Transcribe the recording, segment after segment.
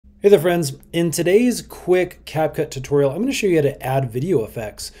Hey there friends, in today's quick Capcut tutorial, I'm going to show you how to add video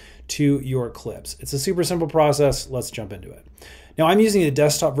effects to your clips. It's a super simple process. Let's jump into it. Now I'm using the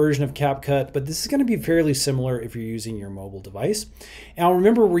desktop version of Capcut, but this is going to be fairly similar if you're using your mobile device. Now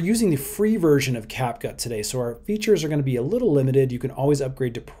remember, we're using the free version of Capcut today, so our features are going to be a little limited. You can always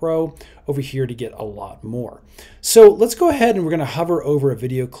upgrade to Pro over here to get a lot more. So let's go ahead and we're going to hover over a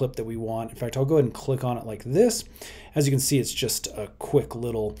video clip that we want. In fact, I'll go ahead and click on it like this. As you can see, it's just a quick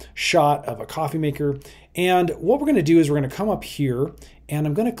little shot of a coffee maker. And what we're going to do is we're going to come up here and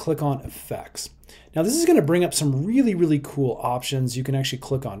I'm going to click on effects. Now this is going to bring up some really cool options. You can actually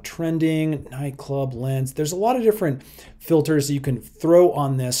click on trending, nightclub, lens. There's a lot of different filters that you can throw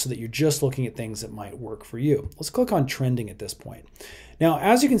on this so that you're just looking at things that might work for you. Let's click on trending at this point. Now,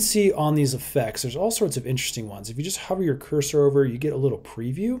 as you can see on these effects, there's all sorts of interesting ones. If you just hover your cursor over, you get a little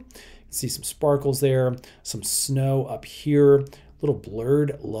preview. You can see some sparkles there, some snow up here, little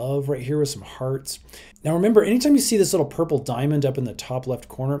blurred love right here with some hearts. Now remember, anytime you see this little purple diamond up in the top left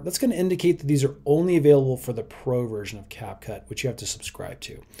corner, that's going to indicate that these are only available for the Pro version of Capcut, which you have to subscribe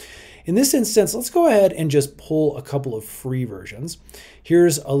to. In this instance, let's go ahead and just pull a couple of free versions.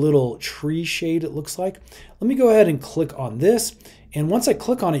 Here's a little tree shade, it looks like. Let me go ahead and click on this. And once I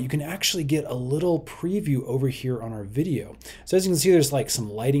click on it, you can actually get a little preview over here on our video. So as you can see, there's like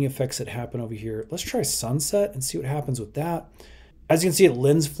some lighting effects that happen over here. Let's try sunset and see what happens with that. As you can see, it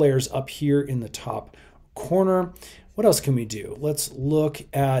lens flares up here in the top corner. What else can we do? Let's look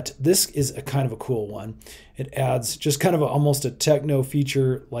at, this is a kind of a cool one. It adds just kind of almost a techno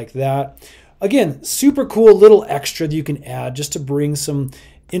feature like that. Again, super cool little extra that you can add just to bring some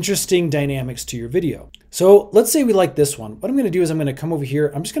interesting dynamics to your video. So let's say we like this one. What I'm going to do is I'm going to come over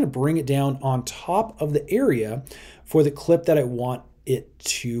here. I'm just going to bring it down on top of the area for the clip that I want it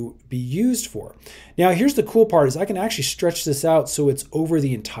to be used for. Now here's the cool part is I can actually stretch this out so it's over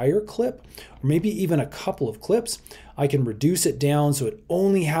the entire clip or maybe even a couple of clips. I can reduce it down so it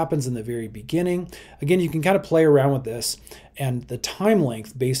only happens in the very beginning. Again, you can kind of play around with this and the time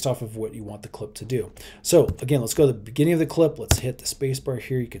length based off of what you want the clip to do. So again, let's go to the beginning of the clip. Let's hit the space bar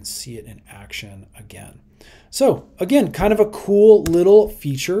here. You can see it in action again. So again, kind of a cool little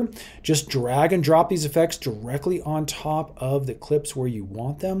feature. Just drag and drop these effects directly on top of the clips where you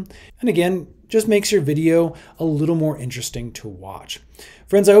want them. And again, just makes your video a little more interesting to watch.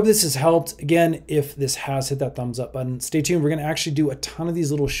 Friends, I hope this has helped. Again, if this has, hit that thumbs up button. Stay tuned. We're going to actually do a ton of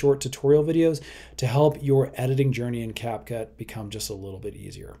these little short tutorial videos to help your editing journey in Capcut become just a little bit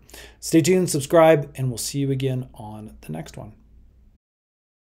easier. Stay tuned, subscribe, and we'll see you again on the next one.